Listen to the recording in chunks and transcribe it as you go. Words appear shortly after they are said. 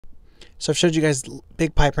So I've showed you guys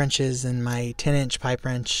big pipe wrenches and my 10-inch pipe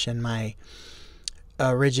wrench and my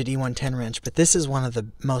rigid E110 wrench, but this is one of the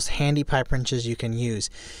most handy pipe wrenches you can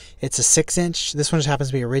use. It's a 6-inch. This one just happens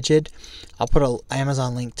to be a rigid. I'll put an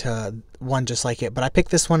Amazon link to one just like it, but I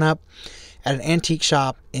picked this one up at an antique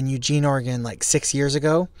shop in Eugene, Oregon like 6 years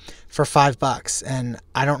ago for $5. And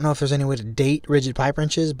I don't know if there's any way to date rigid pipe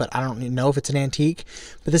wrenches, but I don't know if it's an antique.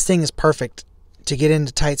 But this thing is perfect to get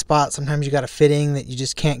into tight spots. Sometimes you got a fitting that you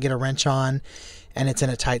just can't get a wrench on and it's in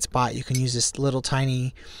a tight spot. You can use this little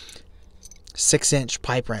tiny 6-inch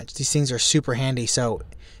pipe wrench. These things are super handy, so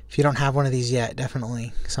if you don't have one of these yet,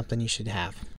 definitely something you should have.